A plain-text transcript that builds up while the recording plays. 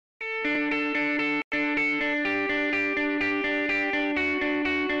So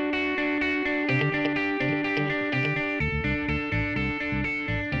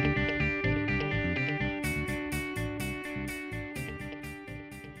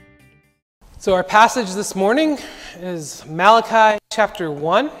our passage this morning is Malachi chapter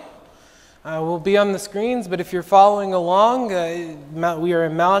 1. Will be on the screens, but if you're following along, we are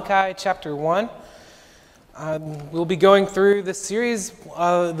in Malachi chapter 1. We'll be going through this series,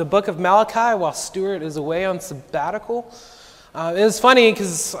 the book of Malachi, while Stuart is away on sabbatical. It's funny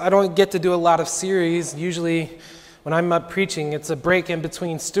because I don't get to do a lot of series. Usually when I'm up preaching, it's a break in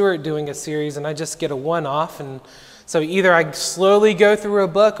between Stuart doing a series and I just get a one-off. And so either I slowly go through a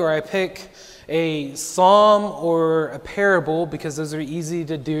book or I pick a psalm or a parable because those are easy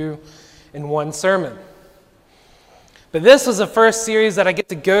to do in one sermon. But this was the first series that I get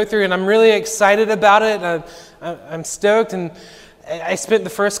to go through, and I'm really excited about it. I'm stoked, and I spent the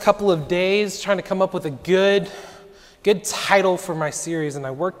first couple of days trying to come up with a good title for my series, and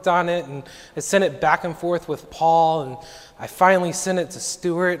I worked on it, and I sent it back and forth with Paul, and I finally sent it to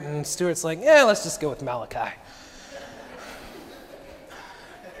Stuart, and Stuart's like, let's just go with Malachi.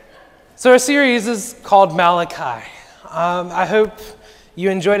 So our series is called Malachi. I hope you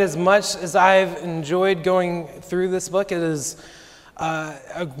enjoyed as much as I've enjoyed going through this book. It is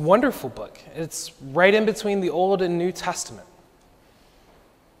a wonderful book. It's right in between the Old and New Testament.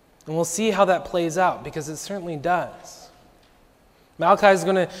 And we'll see how that plays out, because it certainly does. Malachi is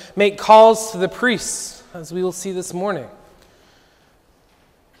going to make calls to the priests, as we will see this morning.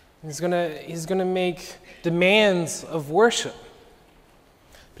 He's going to make demands of worship.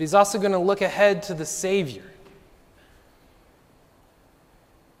 But he's also going to look ahead to the Savior,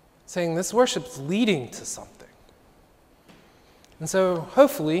 saying this worship's leading to something. And so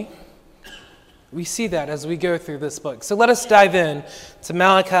hopefully we see that as we go through this book. So let us dive in to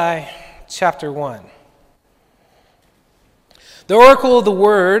Malachi chapter 1. The oracle of the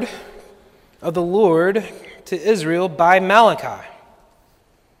word of the Lord to Israel by Malachi.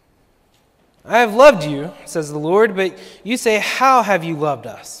 I have loved you, says the Lord, but you say, how have you loved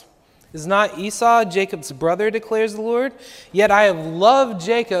us? Is not Esau Jacob's brother, declares the Lord? Yet I have loved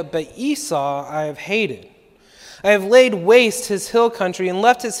Jacob, but Esau I have hated. I have laid waste his hill country and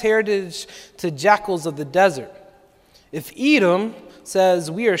left his heritage to jackals of the desert. If Edom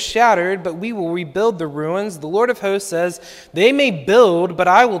says, we are shattered, but we will rebuild the ruins, the Lord of hosts says, they may build, but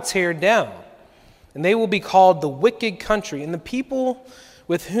I will tear down. And they will be called the wicked country, and the people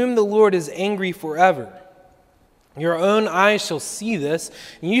with whom the Lord is angry forever. Your own eyes shall see this,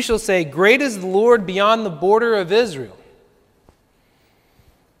 and you shall say, great is the Lord beyond the border of Israel.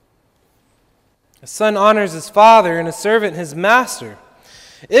 A son honors his father, and a servant his master.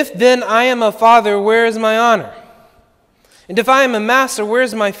 If then I am a father, where is my honor? And if I am a master, where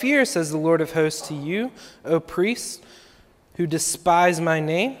is my fear, says the Lord of hosts to you, O priests, who despise my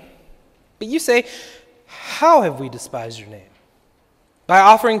name? But you say, how have we despised your name? By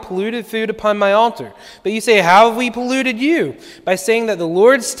offering polluted food upon my altar. But you say, how have we polluted you? By saying that the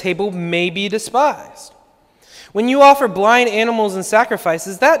Lord's table may be despised. When you offer blind animals in sacrifice,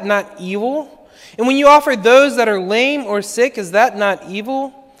 is that not evil? And when you offer those that are lame or sick, is that not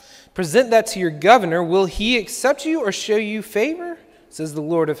evil? Present that to your governor. Will he accept you or show you favor? Says the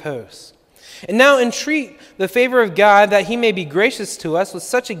Lord of hosts. And now entreat the favor of God that he may be gracious to us with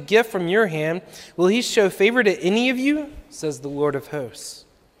such a gift from your hand. Will he show favor to any of you? Says the Lord of hosts.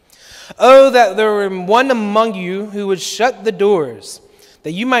 Oh, that there were one among you who would shut the doors,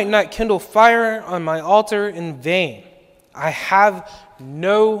 that you might not kindle fire on my altar in vain. I have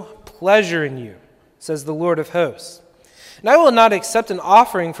no pleasure in you, says the Lord of hosts. And I will not accept an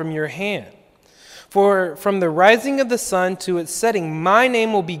offering from your hand. For from the rising of the sun to its setting, my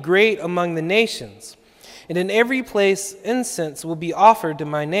name will be great among the nations. And in every place incense will be offered to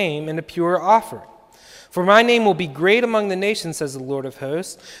my name and a pure offering. For my name will be great among the nations, says the Lord of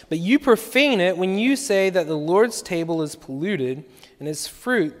hosts. But you profane it when you say that the Lord's table is polluted, and its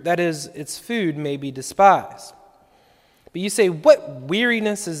fruit, that is, its food, may be despised. But you say, what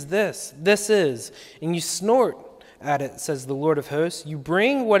weariness is this? This is, and you snort at it, says the Lord of hosts. You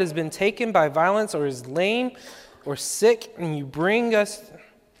bring what has been taken by violence or is lame or sick, and you bring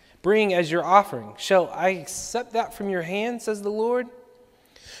as your offering. Shall I accept that from your hand, says the Lord?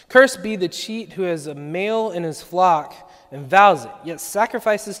 Cursed be the cheat who has a male in his flock and vows it, yet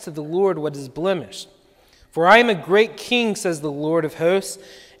sacrifices to the Lord what is blemished. For I am a great king, says the Lord of hosts,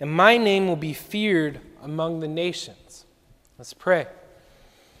 and my name will be feared among the nations. Let's pray.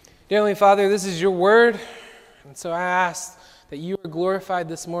 Dear Heavenly Father, this is your word, and so I ask that you are glorified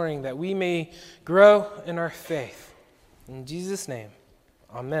this morning, that we may grow in our faith. In Jesus' name,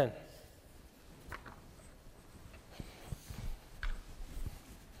 amen.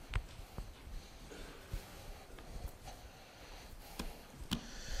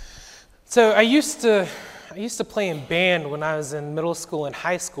 So I used to play in band when I was in middle school and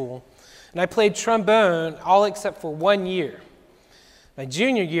high school, and I played trombone all except for 1 year. My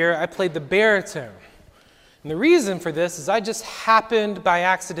junior year, I played the baritone. And the reason for this is I just happened by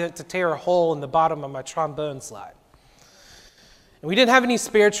accident to tear a hole in the bottom of my trombone slide. And we didn't have any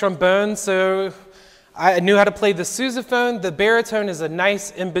spare trombones, so I knew how to play the sousaphone. The baritone is a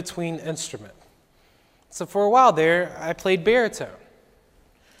nice in-between instrument. So for a while there, I played baritone.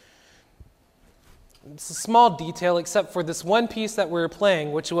 It's a small detail except for this one piece that we were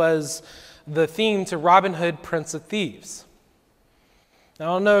playing, which was the theme to Robin Hood, Prince of Thieves. Now,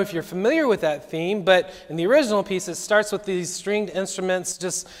 I don't know if you're familiar with that theme, but in the original piece, it starts with these stringed instruments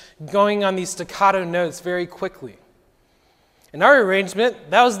just going on these staccato notes very quickly. In our arrangement,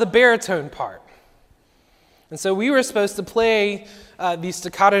 that was the baritone part. And so we were supposed to play these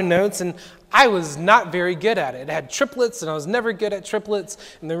staccato notes, and I was not very good at it. It had triplets, and I was never good at triplets.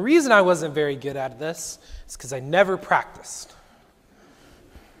 And the reason I wasn't very good at this is because I never practiced.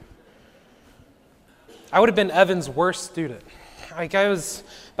 I would have been Evan's worst student.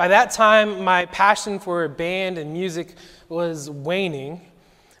 By that time, my passion for band and music was waning.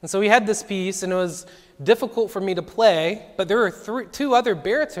 And so we had this piece, and it was difficult for me to play, but there were two other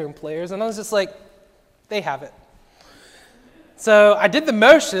baritone players, and I was just like, they have it. So I did the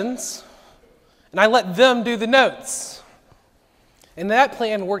motions, and I let them do the notes. And that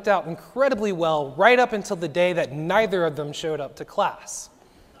plan worked out incredibly well right up until the day that neither of them showed up to class.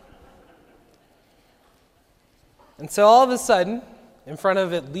 And so all of a sudden, in front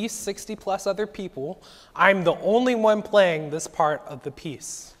of at least 60 plus other people, I'm the only one playing this part of the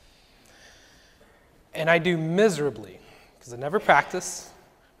piece. And I do miserably, because I never practiced,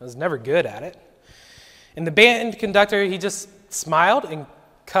 I was never good at it. And the band conductor, he just smiled and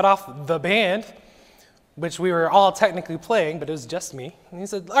cut off the band, which we were all technically playing, but it was just me. And he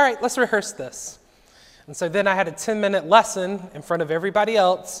said, all right, let's rehearse this. And so then I had a 10-minute lesson in front of everybody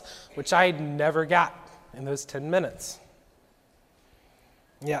else, which I never got in those 10 minutes.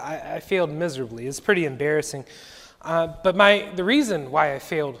 Yeah, I failed miserably. It's pretty embarrassing. But the reason why I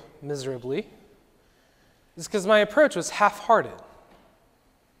failed miserably is because my approach was half-hearted.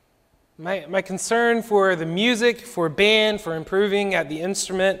 My concern for the music, for band, for improving at the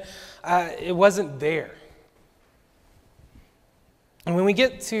instrument, it wasn't there. And when we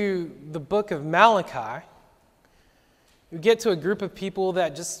get to the book of Malachi, we get to a group of people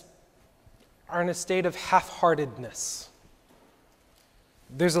that just are in a state of half-heartedness.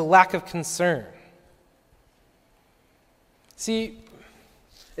 There's a lack of concern. See,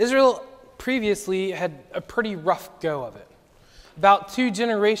 Israel previously had a pretty rough go of it. About 2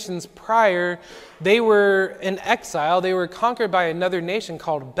 generations prior, they were in exile. They were conquered by another nation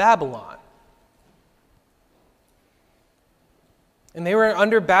called Babylon. And they were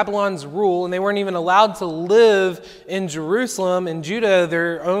under Babylon's rule, and they weren't even allowed to live in Jerusalem and Judah,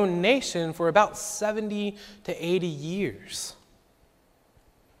 their own nation, for about 70 to 80 years.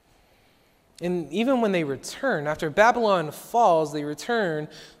 And even when they return, after Babylon falls, they return.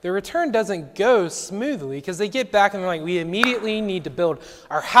 Their return doesn't go smoothly because they get back and they're like, we immediately need to build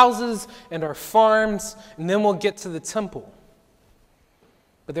our houses and our farms, and then we'll get to the temple.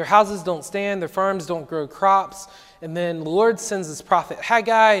 But their houses don't stand, their farms don't grow crops, and then the Lord sends his prophet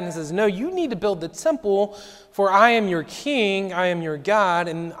Haggai and he says, no, you need to build the temple, for I am your king, I am your God,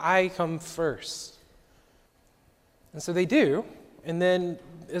 and I come first. And so they do, and then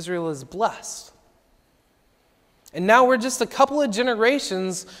Israel is blessed. And now we're just a couple of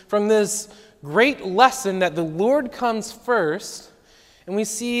generations from this great lesson that the Lord comes first, and we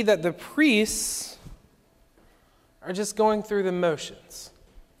see that the priests are just going through the motions.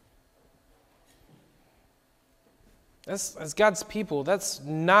 As God's people, that's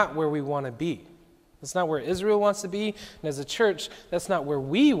not where we want to be. That's not where Israel wants to be, and as a church, that's not where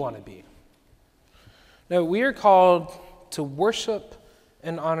we want to be. No, we are called to worship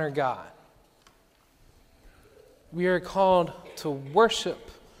and honor God. We are called to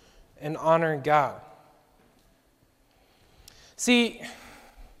worship and honor God. See,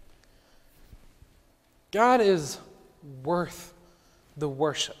 God is worth the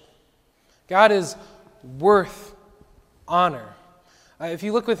worship. God is worth honor. If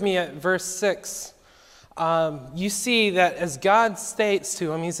you look with me at verse 6, you see that as God states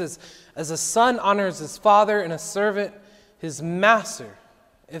to him, he says, as a son honors his father and a servant his master.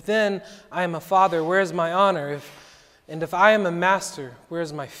 If then I am a father, where is my honor? And if I am a master, where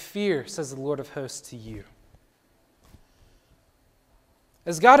is my fear, says the Lord of hosts to you.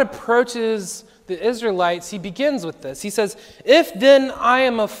 As God approaches the Israelites, he begins with this. He says, if then I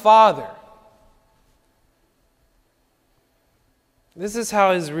am a father. This is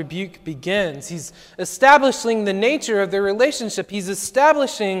how his rebuke begins. He's establishing the nature of their relationship. He's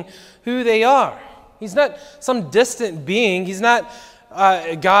establishing who they are. He's not some distant being. He's not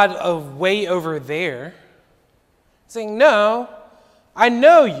a God of way over there. He's saying, no, I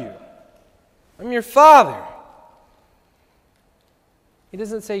know you. I'm your father. He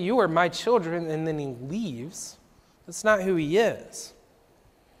doesn't say, you are my children, and then he leaves. That's not who he is.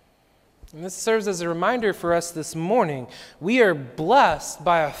 And this serves as a reminder for us this morning. We are blessed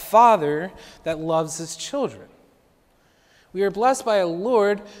by a Father that loves his children. We are blessed by a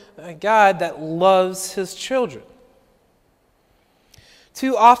Lord, a God that loves his children.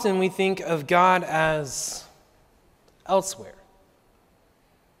 Too often we think of God as elsewhere,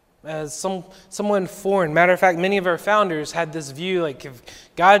 as someone foreign. Matter of fact, many of our founders had this view, like if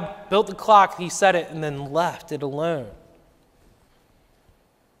God built the clock, he set it and then left it alone.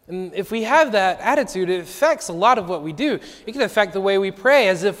 And if we have that attitude, it affects a lot of what we do. It can affect the way we pray,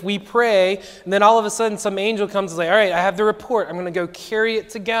 as if we pray, and then all of a sudden some angel comes and says, all right, I have the report. I'm going to go carry it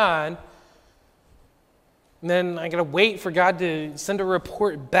to God. And then I got to wait for God to send a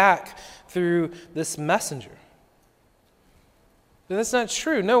report back through this messenger. But that's not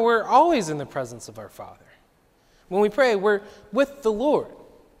true. No, we're always in the presence of our Father. When we pray, we're with the Lord.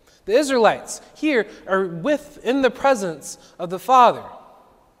 The Israelites here are in the presence of the Father.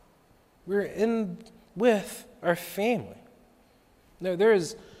 We're with our family. No, there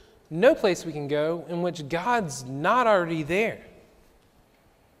is no place we can go in which God's not already there.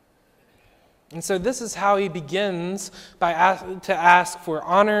 And so this is how he begins to ask for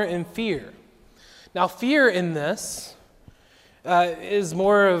honor and fear. Now, fear in this is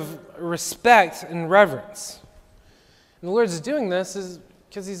more of respect and reverence. And the Lord's doing this is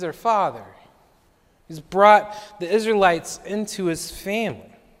because he's their Father. He's brought the Israelites into his family.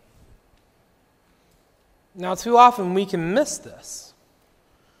 Now, too often we can miss this.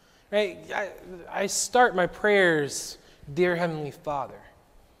 Right? I start my prayers, Dear Heavenly Father.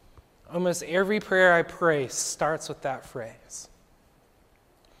 Almost every prayer I pray starts with that phrase.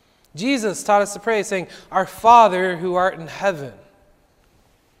 Jesus taught us to pray saying, Our Father who art in heaven.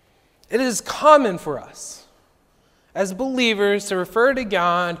 It is common for us as believers to refer to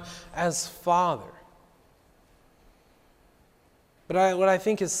God as Father. But what I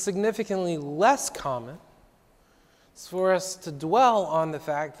think is significantly less common is for us to dwell on the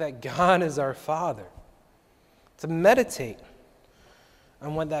fact that God is our Father, to meditate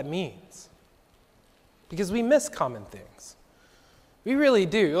on what that means. Because we miss common things. We really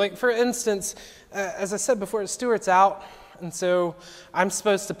do. Like, for instance, as I said before, Stuart's out, and so I'm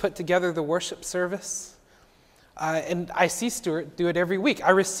supposed to put together the worship service. And I see Stuart do it every week.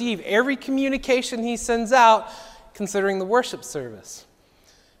 I receive every communication he sends out considering the worship service.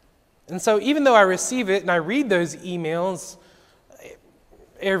 And so even though I receive it and I read those emails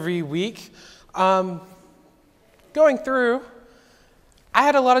every week, going through, I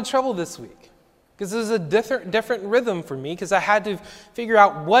had a lot of trouble this week because it was a different rhythm for me because I had to figure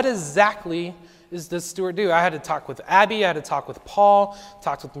out what exactly does Stuart do. I had to talk with Abby, I had to talk with Paul,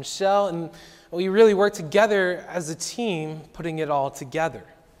 talk with Michelle, and we really worked together as a team putting it all together.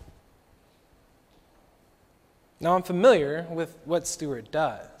 Now I'm familiar with what Stuart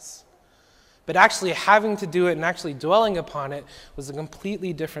does. But actually having to do it and actually dwelling upon it was a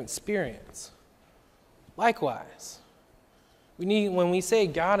completely different experience. Likewise, when we say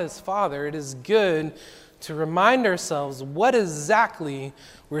God is Father, it is good to remind ourselves what exactly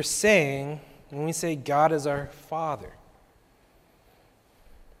we're saying when we say God is our Father.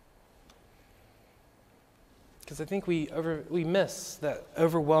 Because I think we miss that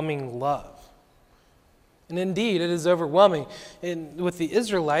overwhelming love. And indeed, it is overwhelming. With the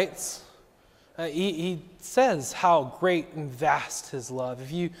Israelites, he says how great and vast his love.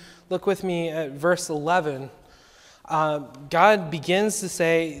 If you look with me at verse 11, God begins to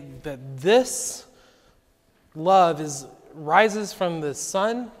say that this love rises from the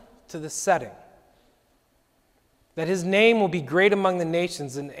sun to the setting. That his name will be great among the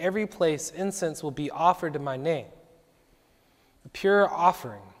nations, and every place incense will be offered to my name. A pure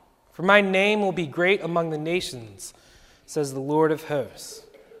offering. For my name will be great among the nations, says the Lord of hosts.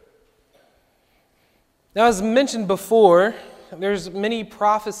 Now, as mentioned before, there's many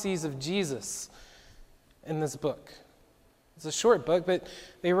prophecies of Jesus in this book. It's a short book, but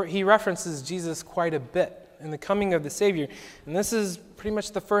he references Jesus quite a bit in the coming of the Savior. And this is pretty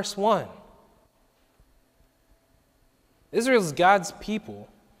much the first one. Israel is God's people.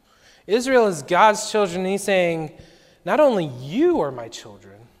 Israel is God's children. And he's saying, not only you are my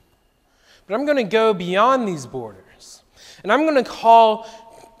children, but I'm going to go beyond these borders. And I'm going to call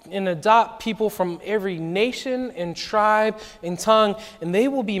and adopt people from every nation and tribe and tongue, and they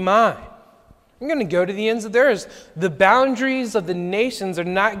will be mine. I'm going to go to the ends of the earth. The boundaries of the nations are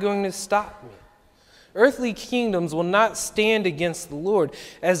not going to stop me. Earthly kingdoms will not stand against the Lord.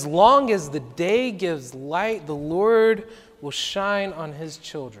 As long as the day gives light, the Lord will shine on his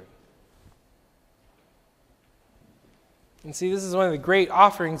children. And see, this is one of the great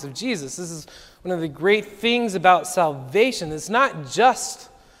offerings of Jesus. This is one of the great things about salvation. It's not just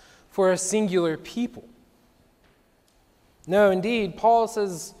for a singular people. No, indeed, Paul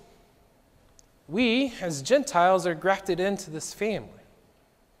says we, as Gentiles, are grafted into this family.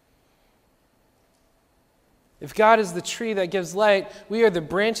 If God is the tree that gives light, we are the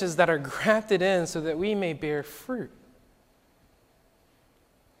branches that are grafted in so that we may bear fruit.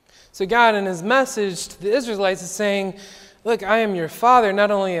 So God, in his message to the Israelites, is saying, look, I am your father.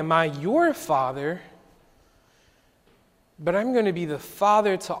 Not only am I your father, but I'm going to be the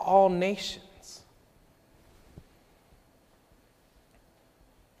father to all nations.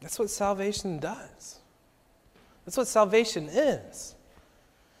 That's what salvation does. That's what salvation is.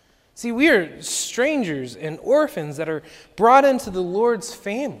 See, we are strangers and orphans that are brought into the Lord's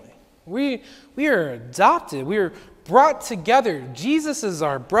family. We are adopted. We are brought together. Jesus is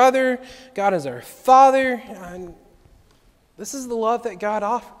our brother. God is our father. And this is the love that God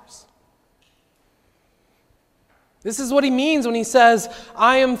offers. This is what he means when he says,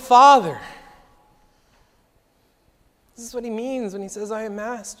 I am Father. This is what he means when he says, I am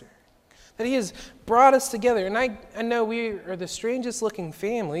Master. That he has brought us together. And I know we are the strangest looking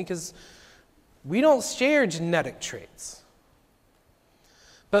family because we don't share genetic traits.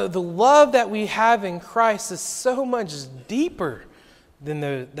 But the love that we have in Christ is so much deeper than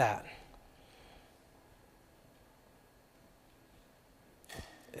that.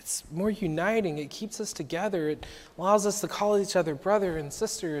 It's more uniting. It keeps us together. It allows us to call each other brother and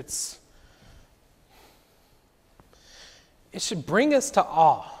sister. It should bring us to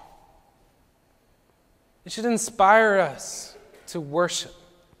awe. It should inspire us to worship.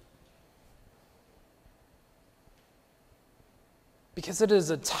 Because it is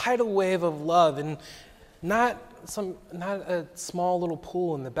a tidal wave of love and not a small little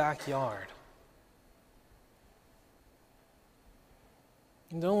pool in the backyard.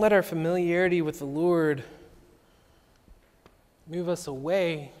 And don't let our familiarity with the Lord move us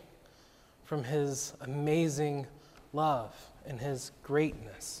away from his amazing love and his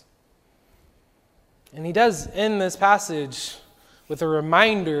greatness. And he does end this passage with a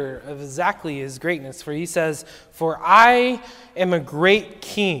reminder of exactly his greatness, for he says, "For I am a great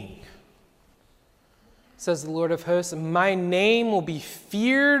king, says the Lord of hosts, and my name will be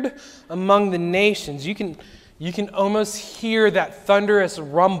feared among the nations." You can almost hear that thunderous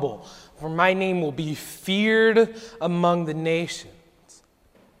rumble, for my name will be feared among the nations.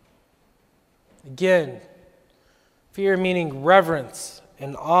 Again, fear meaning reverence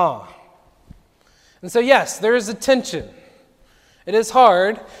and awe. And so yes, there is a tension. It is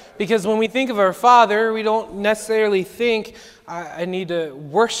hard because when we think of our Father, we don't necessarily think, I need to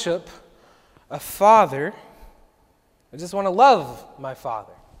worship a father. I just want to love my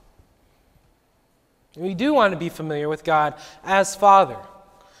Father. And we do want to be familiar with God as Father.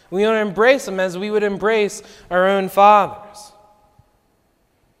 We want to embrace him as we would embrace our own fathers.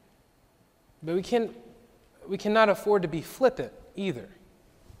 But we cannot afford to be flippant either.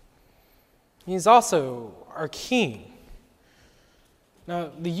 He's also our king.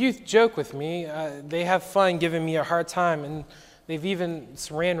 Now, the youth joke with me. They have fun giving me a hard time, and they've even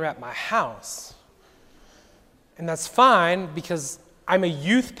saran wrapped my house. And that's fine because I'm a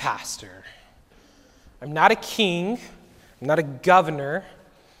youth pastor. I'm not a king. I'm not a governor.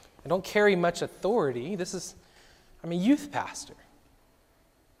 I don't carry much authority. I'm a youth pastor.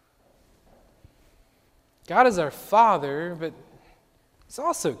 God is our Father, but he's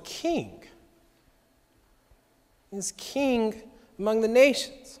also king. He's king among the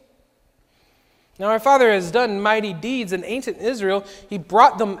nations. Now, our Father has done mighty deeds in ancient Israel. He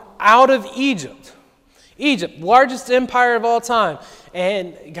brought them out of Egypt. Egypt, largest empire of all time.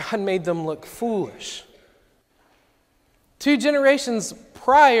 And God made them look foolish. 2 generations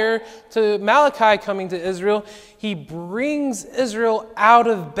prior to Malachi coming to Israel, he brings Israel out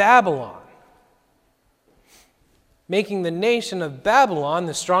of Babylon, making the nation of Babylon,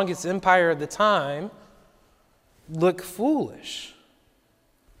 the strongest empire of the time, look foolish.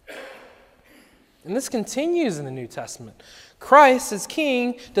 And this continues in the New Testament. Christ, as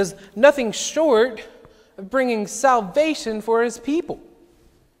king, does nothing short of bringing salvation for his people.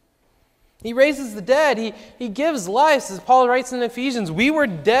 He raises the dead. He gives life, as Paul writes in Ephesians. We were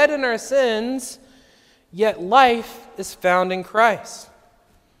dead in our sins, yet life is found in Christ.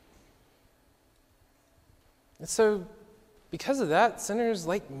 And so, because of that, sinners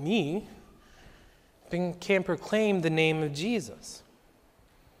like me can proclaim the name of Jesus.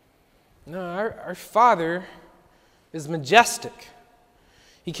 No, our Father is majestic.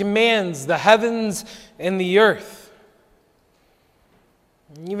 He commands the heavens and the earth.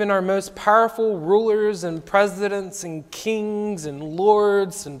 Even our most powerful rulers and presidents and kings and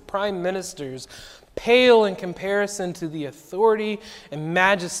lords and prime ministers pale in comparison to the authority and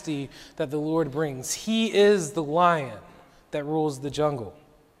majesty that the Lord brings. He is the lion that rules the jungle.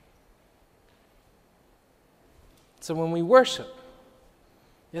 So when we worship,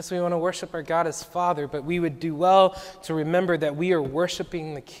 yes, we want to worship our God as Father, but we would do well to remember that we are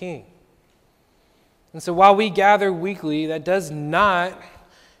worshiping the King. And so while we gather weekly, that does not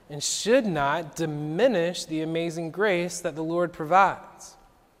and should not diminish the amazing grace that the Lord provides.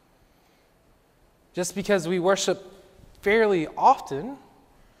 Just because we worship fairly often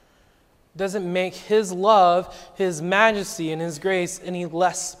doesn't make His love, His majesty, and His grace any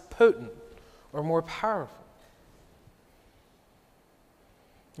less potent or more powerful.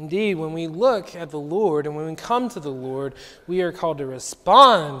 Indeed, when we look at the Lord and when we come to the Lord, we are called to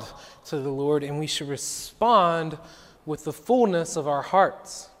respond to the Lord, and we should respond with the fullness of our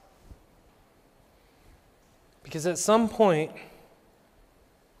hearts. Because at some point,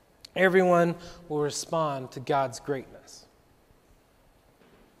 everyone will respond to God's greatness.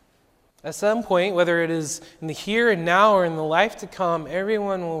 At some point, whether it is in the here and now or in the life to come,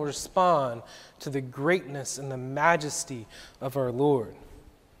 everyone will respond to the greatness and the majesty of our Lord.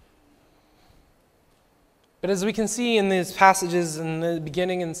 But as we can see in these passages in the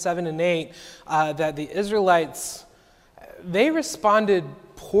beginning in 7 and 8, that the Israelites, they responded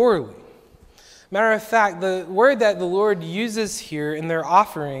poorly. Matter of fact, the word that the Lord uses here in their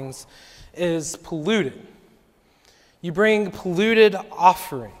offerings is polluted. You bring polluted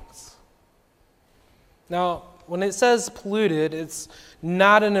offerings. Now, when it says polluted, it's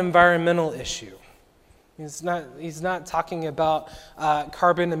not an environmental issue. He's not talking about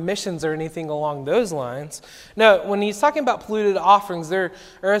carbon emissions or anything along those lines. No, when he's talking about polluted offerings, there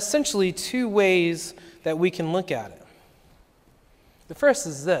are essentially two ways that we can look at it. The first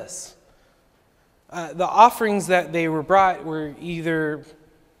is this. The offerings that they were brought were either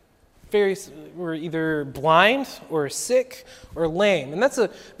blind or sick or lame. And that's a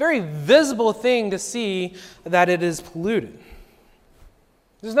very visible thing to see that it is polluted.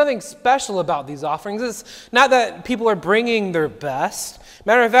 There's nothing special about these offerings. It's not that people are bringing their best.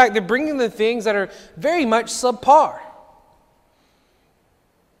 Matter of fact, they're bringing the things that are very much subpar.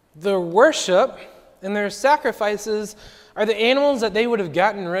 Their worship and their sacrifices are the animals that they would have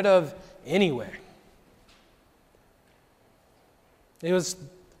gotten rid of anyway. It was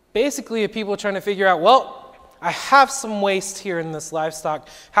basically people trying to figure out, well, I have some waste here in this livestock.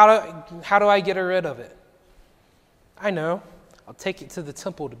 How do I get rid of it? I know. I'll take it to the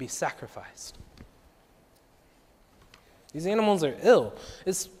temple to be sacrificed. These animals are ill.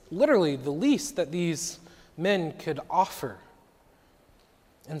 It's literally the least that these men could offer.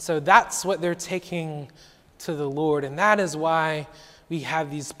 And so that's what they're taking to the Lord. And that is why we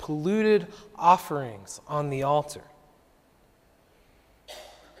have these polluted offerings on the altar.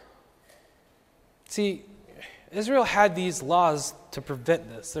 See, Israel had these laws to prevent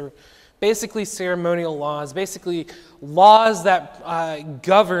this. They're basically ceremonial laws, basically laws that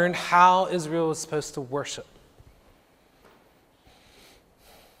governed how Israel was supposed to worship.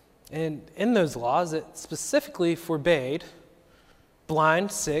 And in those laws, it specifically forbade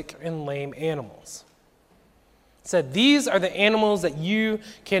blind, sick, and lame animals. It said, these are the animals that you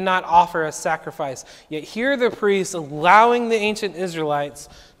cannot offer as sacrifice. Yet here are the priests allowing the ancient Israelites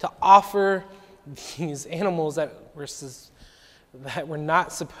to offer these animals that were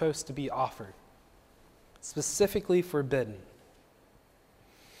not supposed to be offered, specifically forbidden.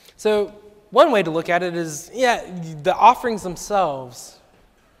 So one way to look at it is, the offerings themselves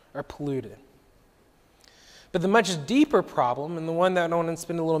are polluted. But the much deeper problem, and the one that I want to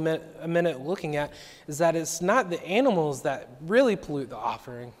spend a minute looking at, is that it's not the animals that really pollute the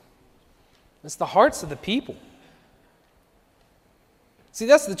offering. It's the hearts of the people. See,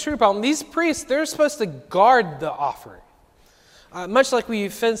 that's the true problem. These priests, they're supposed to guard the offering. Much like we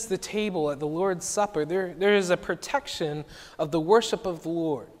fence the table at the Lord's Supper, there is a protection of the worship of the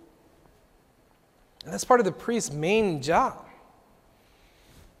Lord. And that's part of the priest's main job.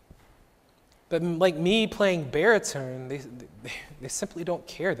 But like me playing baritone, they simply don't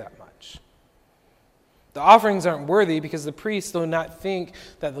care that much. The offerings aren't worthy because the priests do not think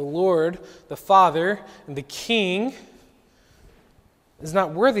that the Lord, the Father, and the King is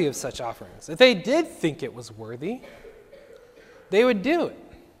not worthy of such offerings. If they did think it was worthy, they would do it.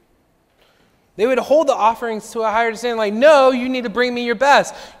 They would hold the offerings to a higher standard, like, no, you need to bring me your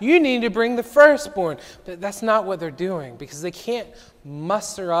best. You need to bring the firstborn. But that's not what they're doing, because they can't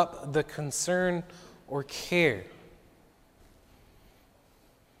muster up the concern or care.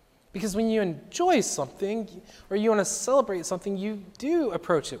 Because when you enjoy something, or you want to celebrate something, you do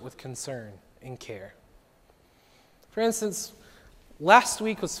approach it with concern and care. For instance, last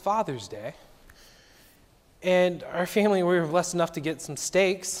week was Father's Day. And our family, we were blessed enough to get some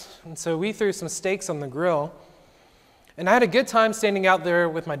steaks. And so we threw some steaks on the grill. And I had a good time standing out there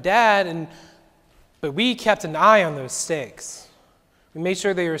with my dad, but we kept an eye on those steaks. We made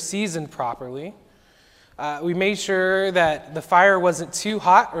sure they were seasoned properly. We made sure that the fire wasn't too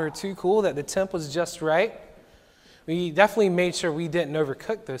hot or too cool, that the temp was just right. We definitely made sure we didn't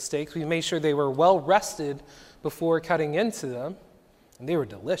overcook those steaks. We made sure they were well rested before cutting into them. And they were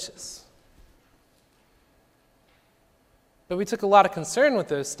delicious. But we took a lot of concern with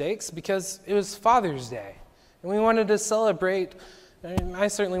those steaks because it was Father's Day. And we wanted to celebrate, and I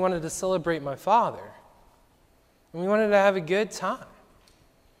certainly wanted to celebrate my father. And we wanted to have a good time.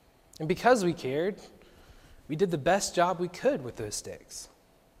 And because we cared, we did the best job we could with those steaks.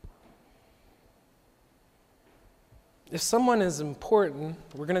 If someone is important,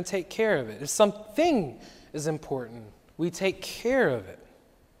 we're going to take care of it. If something is important, we take care of it.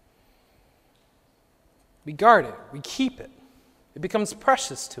 We guard it. We keep it. It becomes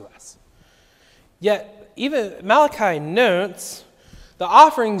precious to us. Yet, even Malachi notes, the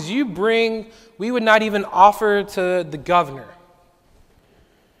offerings you bring, we would not even offer to the governor.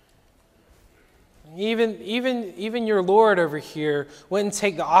 Even your Lord over here wouldn't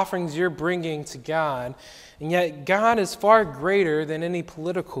take the offerings you're bringing to God, and yet God is far greater than any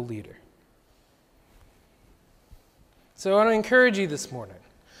political leader. So I want to encourage you this morning.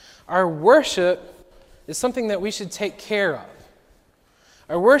 Our worship is something that we should take care of.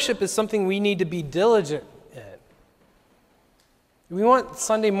 Our worship is something we need to be diligent in. We want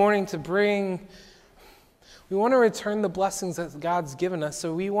Sunday morning we want to return the blessings that God's given us,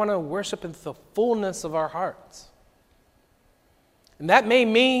 so we want to worship in the fullness of our hearts. And that may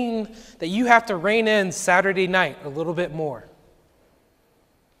mean that you have to rein in Saturday night a little bit more,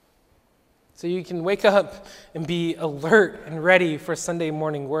 so you can wake up and be alert and ready for Sunday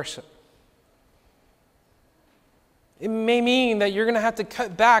morning worship. It may mean that you're going to have to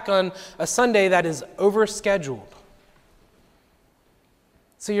cut back on a Sunday that is overscheduled.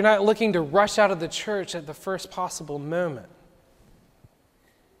 So you're not looking to rush out of the church at the first possible moment.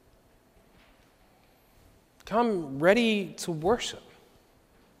 Come ready to worship.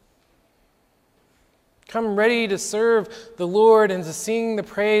 Come ready to serve the Lord and to sing the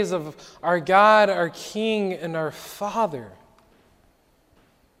praise of our God, our King, and our Father.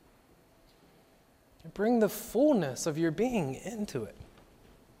 Bring the fullness of your being into it.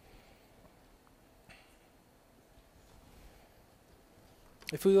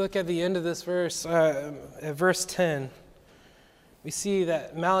 If we look at the end of this verse, at verse 10, we see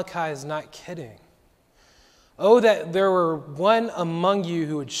that Malachi is not kidding. Oh, that there were one among you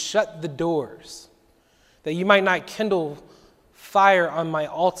who would shut the doors, that you might not kindle fire on my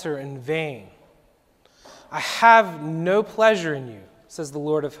altar in vain. I have no pleasure in you, says the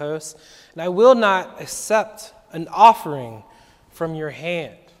Lord of hosts, and I will not accept an offering from your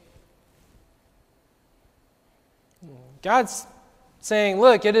hand. God's saying,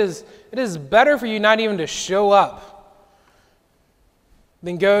 look, it is better for you not even to show up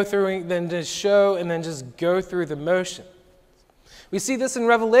than to show and then just go through the motion. We see this in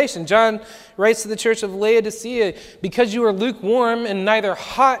Revelation. John writes to the church of Laodicea, because you are lukewarm and neither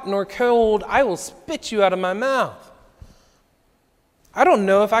hot nor cold, I will spit you out of my mouth. I don't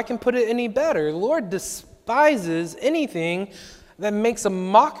know if I can put it any better. The Lord despises anything that makes a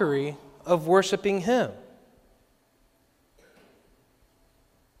mockery of worshiping Him.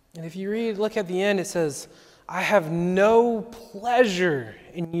 And if you look at the end, it says, I have no pleasure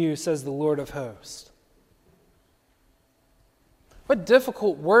in you, says the Lord of hosts. What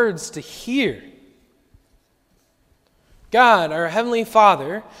difficult words to hear. God, our Heavenly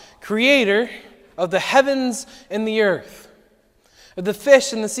Father, creator of the heavens and the earth, of the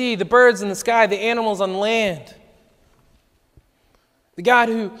fish in the sea, the birds in the sky, the animals on land. The God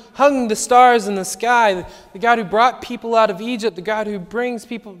who hung the stars in the sky, the God who brought people out of Egypt, the God who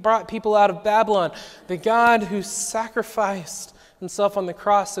brought people out of Babylon, the God who sacrificed Himself on the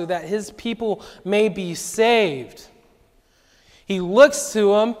cross so that His people may be saved. He looks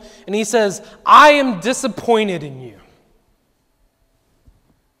to them and He says, I am disappointed in you.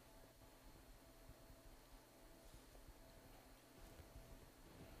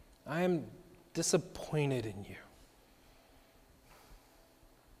 I am disappointed in you.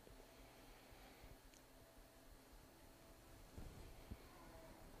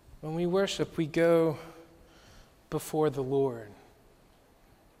 When we worship, we go before the Lord.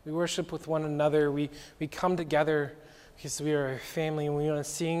 We worship with one another. We come together because we are a family, and we want to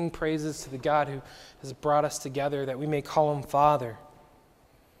sing praises to the God who has brought us together, that we may call him Father.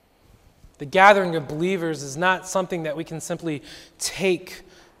 The gathering of believers is not something that we can simply take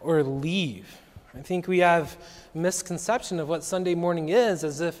or leave. I think we have a misconception of what Sunday morning is,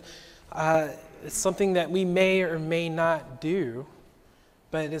 as if it's something that we may or may not do,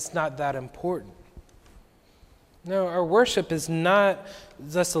 but it's not that important. No, our worship is not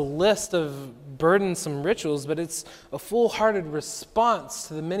just a list of burdensome rituals, but it's a full-hearted response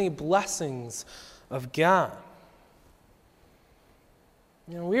to the many blessings of God.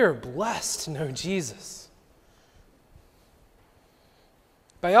 We are blessed to know Jesus.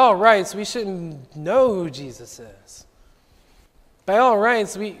 By all rights, we shouldn't know who Jesus is. By all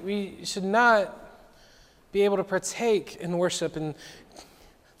rights, we should not be able to partake in worship and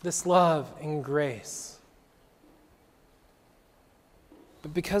this love and grace.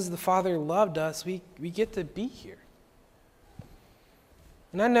 But because the Father loved us, we get to be here.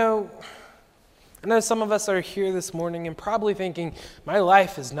 And I know some of us are here this morning and probably thinking, my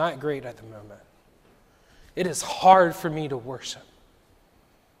life is not great at the moment. It is hard for me to worship.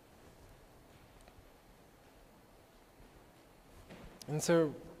 And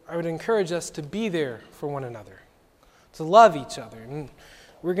so I would encourage us to be there for one another, to love each other. And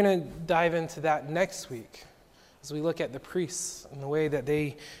we're going to dive into that next week as we look at the priests and the way that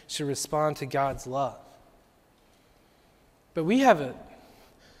they should respond to God's love. But we have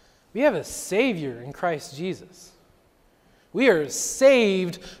a Savior in Christ Jesus. We are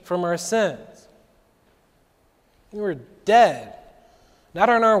saved from our sins. We were dead, not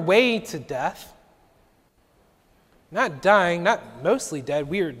on our way to death, not dying, not mostly dead.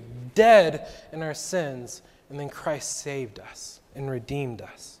 We are dead in our sins, and then Christ saved us and redeemed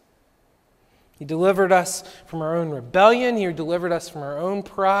us. He delivered us from our own rebellion. He delivered us from our own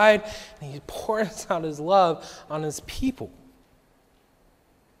pride, and he poured out his love on his people.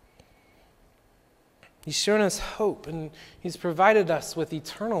 He's shown us hope, and he's provided us with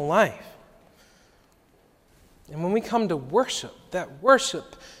eternal life. And when we come to worship, that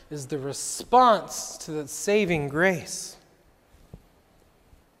worship is the response to that saving grace.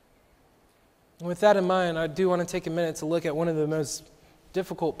 And with that in mind, I do want to take a minute to look at one of the most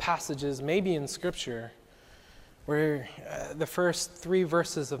difficult passages, maybe in Scripture, where the first 3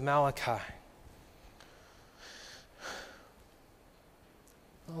 verses of Malachi.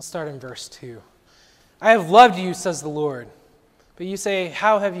 I'll start in verse 2. I have loved you, says the Lord. But you say,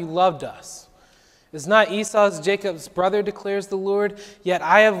 how have you loved us? Is not Esau Jacob's brother, declares the Lord? Yet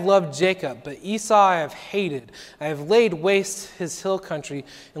I have loved Jacob, but Esau I have hated. I have laid waste his hill country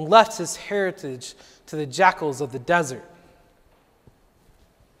and left his heritage to the jackals of the desert.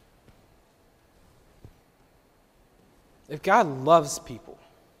 If God loves people,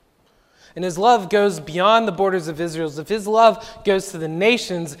 and his love goes beyond the borders of Israel, if his love goes to the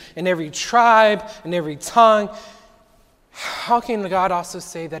nations and every tribe and every tongue, how can God also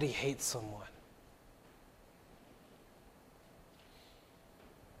say that he hates someone?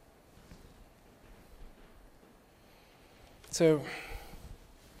 So,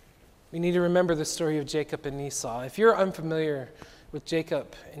 we need to remember the story of Jacob and Esau. If you're unfamiliar with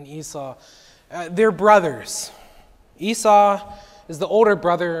Jacob and Esau, they're brothers. Esau is the older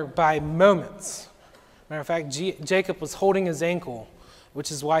brother by moments. Matter of fact, Jacob was holding his ankle, which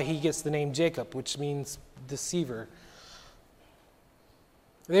is why he gets the name Jacob, which means deceiver.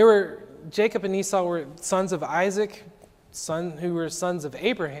 Jacob and Esau were sons of Isaac, who were sons of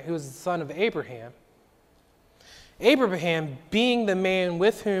Abraham, who was the son of Abraham. Abraham being the man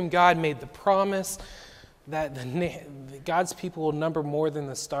with whom God made the promise that God's people will number more than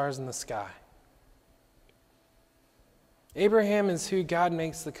the stars in the sky. Abraham is who God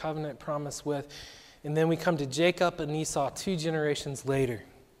makes the covenant promise with. And then we come to Jacob and Esau 2 generations later.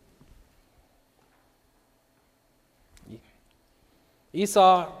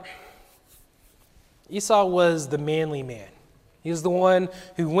 Esau was the manly man. He was the one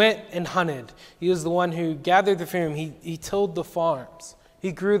who went and hunted. He was the one who gathered the food. He tilled the farms.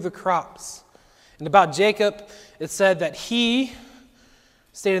 He grew the crops. And about Jacob, it said that he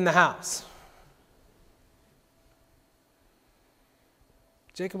stayed in the house.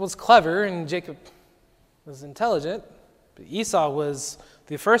 Jacob was clever and Jacob was intelligent, but Esau was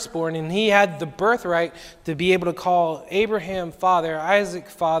the firstborn, and he had the birthright to be able to call Abraham father, Isaac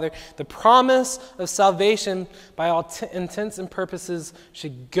father. The promise of salvation, by all intents and purposes,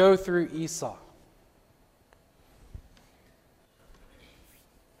 should go through Esau.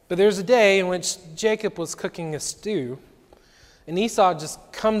 But there's a day in which Jacob was cooking a stew, And Esau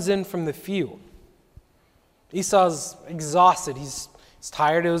just comes in from the field. Esau's exhausted. He's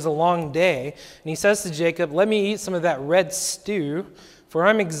tired. It was a long day. And he says to Jacob, "Let me eat some of that red stew, for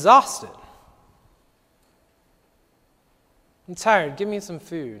I'm exhausted. I'm tired. Give me some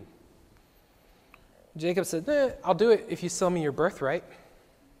food." Jacob said, "I'll do it if you sell me your birthright."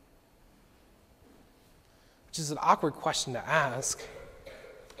 Which is an awkward question to ask.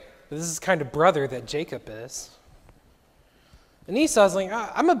 But this is the kind of brother that Jacob is. And Esau's like,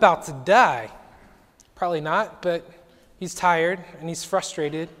 "I'm about to die." Probably not, but he's tired and he's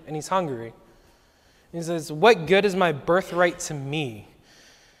frustrated and he's hungry. And he says, "What good is my birthright to me?"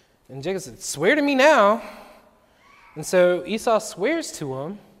 And Jacob said, "Swear to me now." And so Esau swears to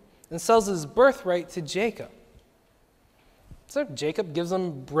him and sells his birthright to Jacob. So Jacob gives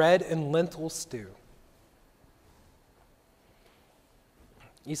him bread and lentil stew.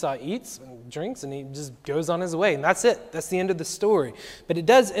 Esau eats and drinks and he just goes on his way. And that's it. That's the end of the story. But it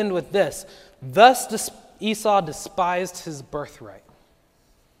does end with this. Thus Esau despised his birthright.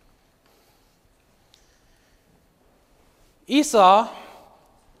 Esau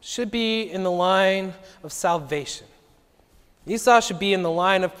should be in the line of salvation. Esau should be in the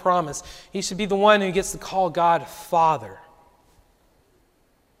line of promise. He should be the one who gets to call God Father.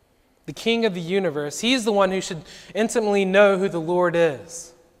 The King of the universe. He's the one who should intimately know who the Lord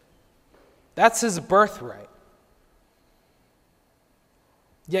is. That's his birthright.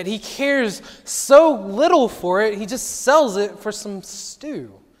 Yet he cares so little for it, he just sells it for some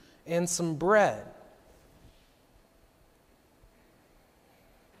stew and some bread.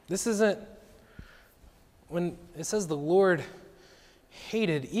 This isn't, when it says the Lord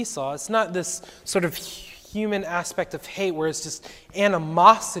hated Esau, it's not this sort of human aspect of hate where it's just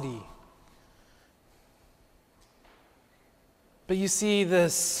animosity. But you see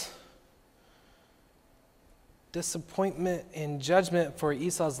this disappointment and judgment for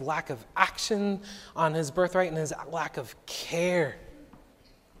Esau's lack of action on his birthright and his lack of care.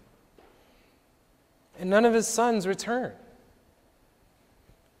 And none of his sons return.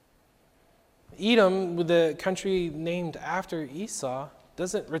 Edom, the country named after Esau,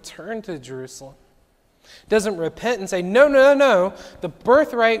 doesn't return to Jerusalem. Doesn't repent and say, no, the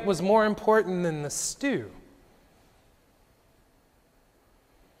birthright was more important than the stew.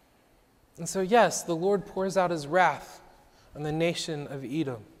 And so, yes, the Lord pours out his wrath on the nation of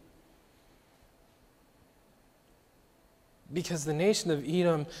Edom. Because the nation of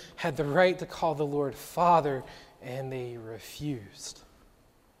Edom had the right to call the Lord Father, and they refused.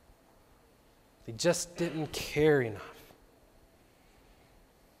 They just didn't care enough.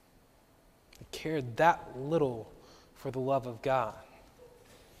 They cared that little for the love of God.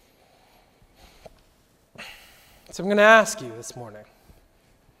 So I'm going to ask you this morning,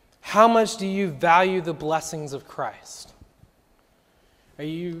 how much do you value the blessings of Christ? Are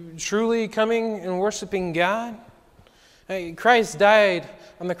you truly coming and worshiping God? Hey, Christ died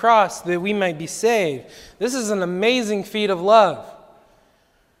on the cross that we might be saved. This is an amazing feat of love.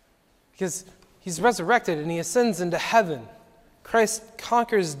 Because he's resurrected and he ascends into heaven. Christ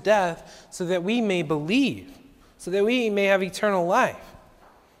conquers death so that we may believe, so that we may have eternal life.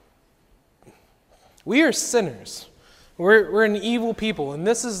 We are sinners. We're an evil people, and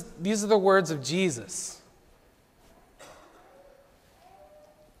these are the words of Jesus.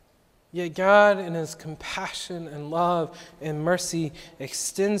 Yet God, in his compassion and love and mercy,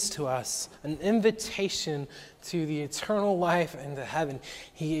 extends to us an invitation to the eternal life and to heaven.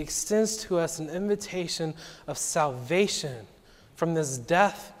 He extends to us an invitation of salvation from this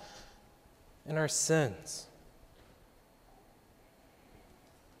death and our sins.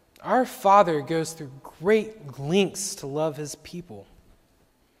 Our Father goes through great lengths to love his people.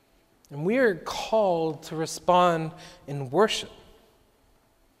 And we are called to respond in worship.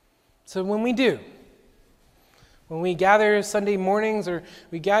 So when we gather Sunday mornings or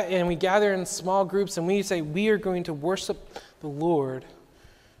we gather in small groups and we say we are going to worship the Lord,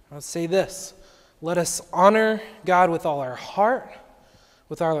 I'll say this: let us honor God with all our heart,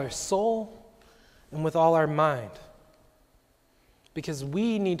 with all our soul, and with all our mind. Because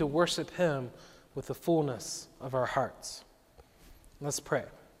we need to worship him with the fullness of our hearts. Let's pray.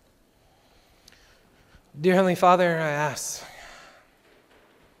 Dear Heavenly Father, I ask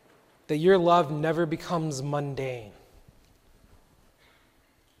that your love never becomes mundane,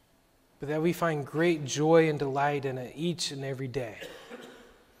 but that we find great joy and delight in it each and every day.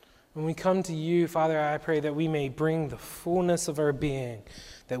 When we come to you, Father, I pray that we may bring the fullness of our being,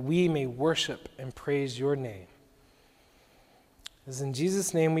 that we may worship and praise your name. It's in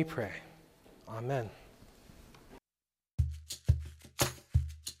Jesus' name we pray. Amen.